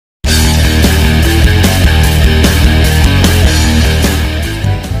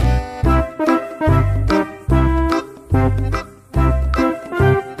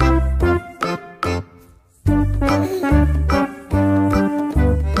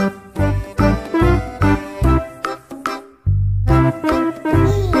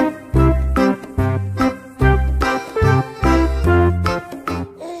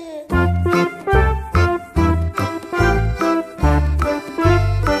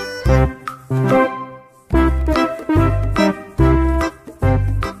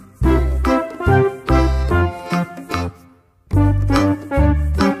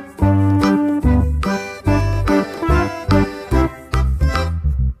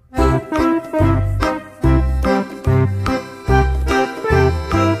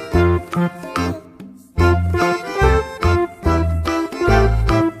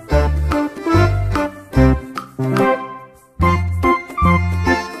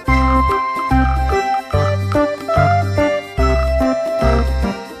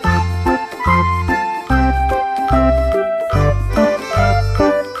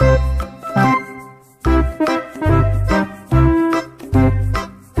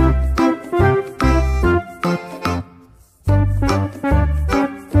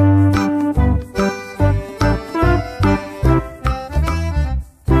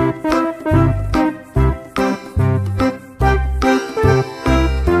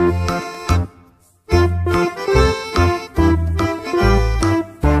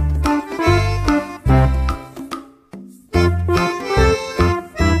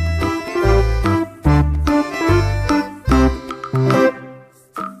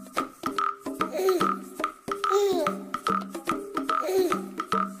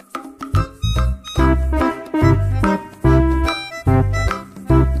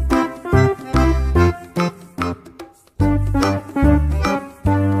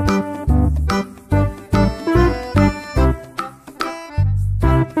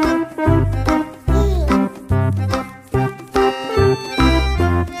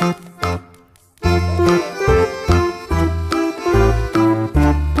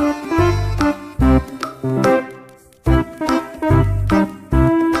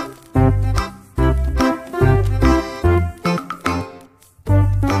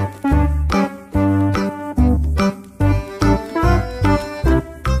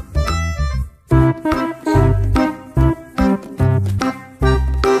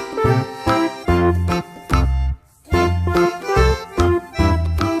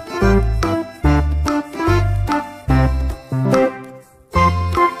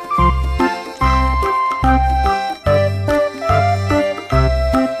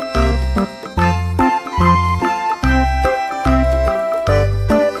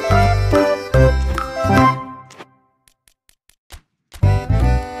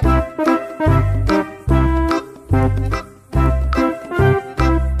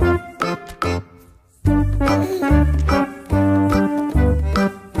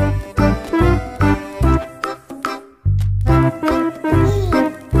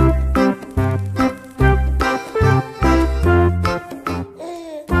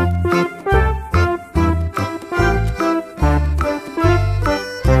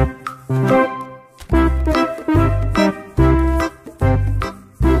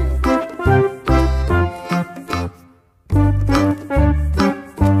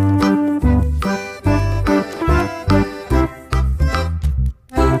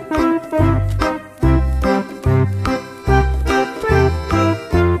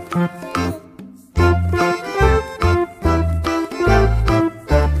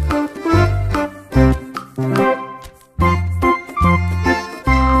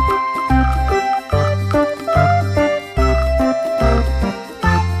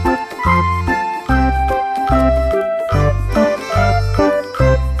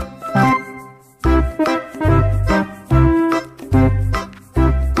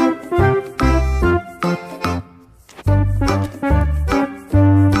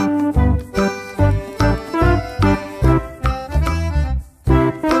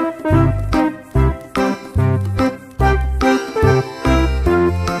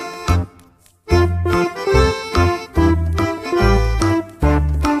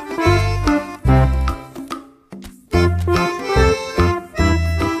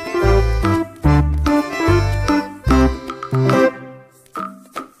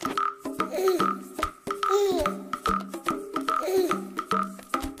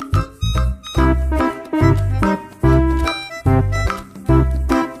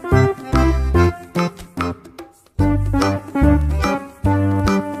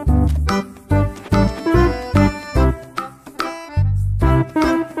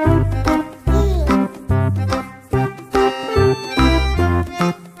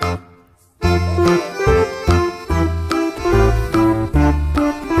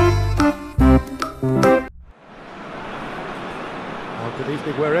Well, good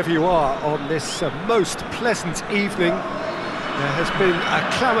evening wherever you are on this most pleasant evening. There has been a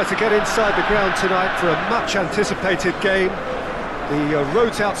clamour to get inside the ground tonight for a much-anticipated game. The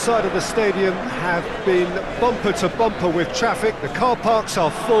roads outside of the stadium have been bumper to bumper with traffic. The car parks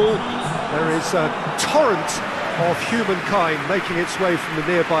are full. There is a torrent of humankind making its way from the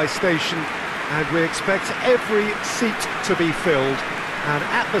nearby station, and we expect every seat to be filled. An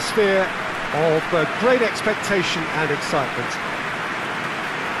atmosphere of great expectation and excitement.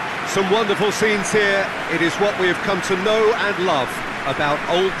 Some wonderful scenes here. It is what we have come to know and love about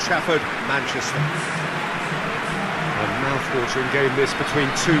Old Trafford, Manchester. A mouth-watering game this between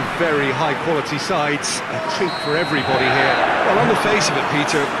two very high-quality sides. A treat for everybody here. Well, on the face of it,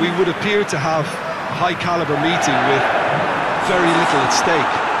 Peter, we would appear to have a high-caliber meeting with very little at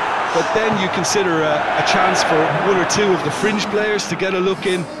stake. But then you consider a chance for one or two of the fringe players to get a look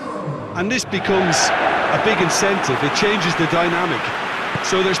in, and this becomes a big incentive. It changes the dynamic.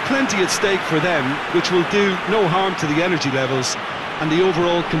 So there's plenty at stake for them, which will do no harm to the energy levels and the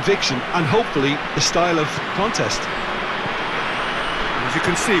overall conviction, and hopefully the style of contest. As you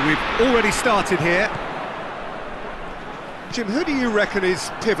can see, we've already started here. Jim, who do you reckon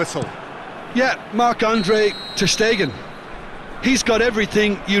is pivotal? Yeah, Marc-Andre ter Stegen. He's got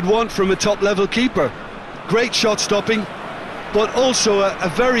everything you'd want from a top-level keeper. Great shot-stopping, but also a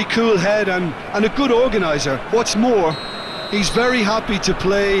very cool head and a good organiser. What's more, he's very happy to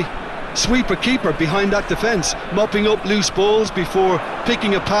play sweeper-keeper behind that defence, mopping up loose balls before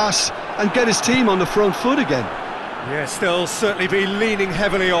picking a pass and get his team on the front foot again. Yes, they'll certainly be leaning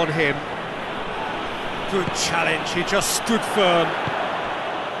heavily on him. Good challenge, he just stood firm.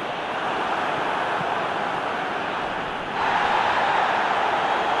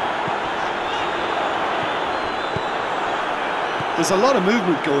 There's a lot of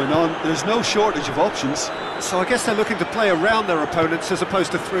movement going on, there's no shortage of options. So I guess they're looking to play around their opponents as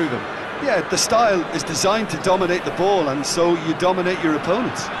opposed to through them. Yeah, the style is designed to dominate the ball, and so you dominate your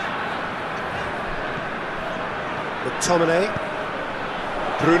opponents. McTominay,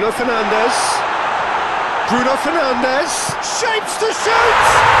 Bruno Fernandes, shapes to shoot!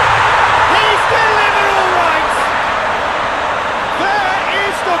 He's delivered all right! There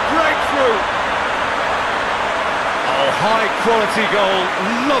is the breakthrough! Oh, high quality goal,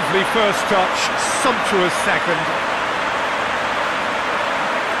 lovely first touch, sumptuous second.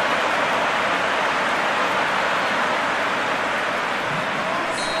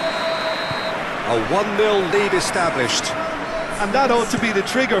 A 1-0 lead established. And that ought to be the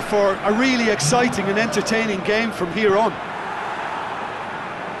trigger for a really exciting and entertaining game from here on.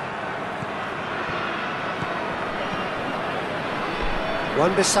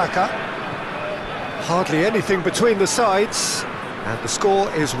 Wan-Bissaka. Hardly anything between the sides, and the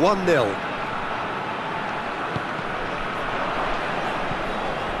score is 1-0.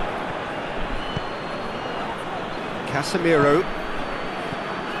 Casemiro.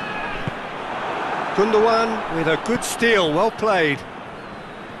 Gundogan with a good steal, well played.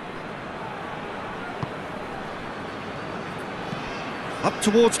 Up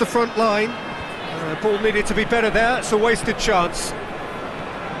towards the front line. Ball needed to be better there, it's a wasted chance.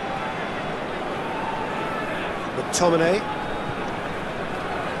 McTominay.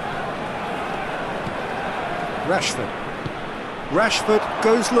 Rashford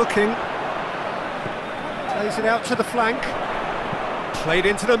goes looking. Plays it out to the flank. Played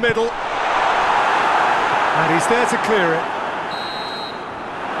into the middle. And he's there to clear it.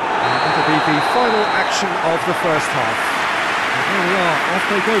 And that'll be the final action of the first half. And there we are, off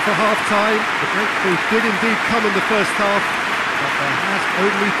they go for half-time. The breakthrough did indeed come in the first half, but there has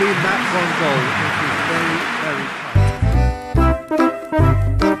only been that one goal. It is very, very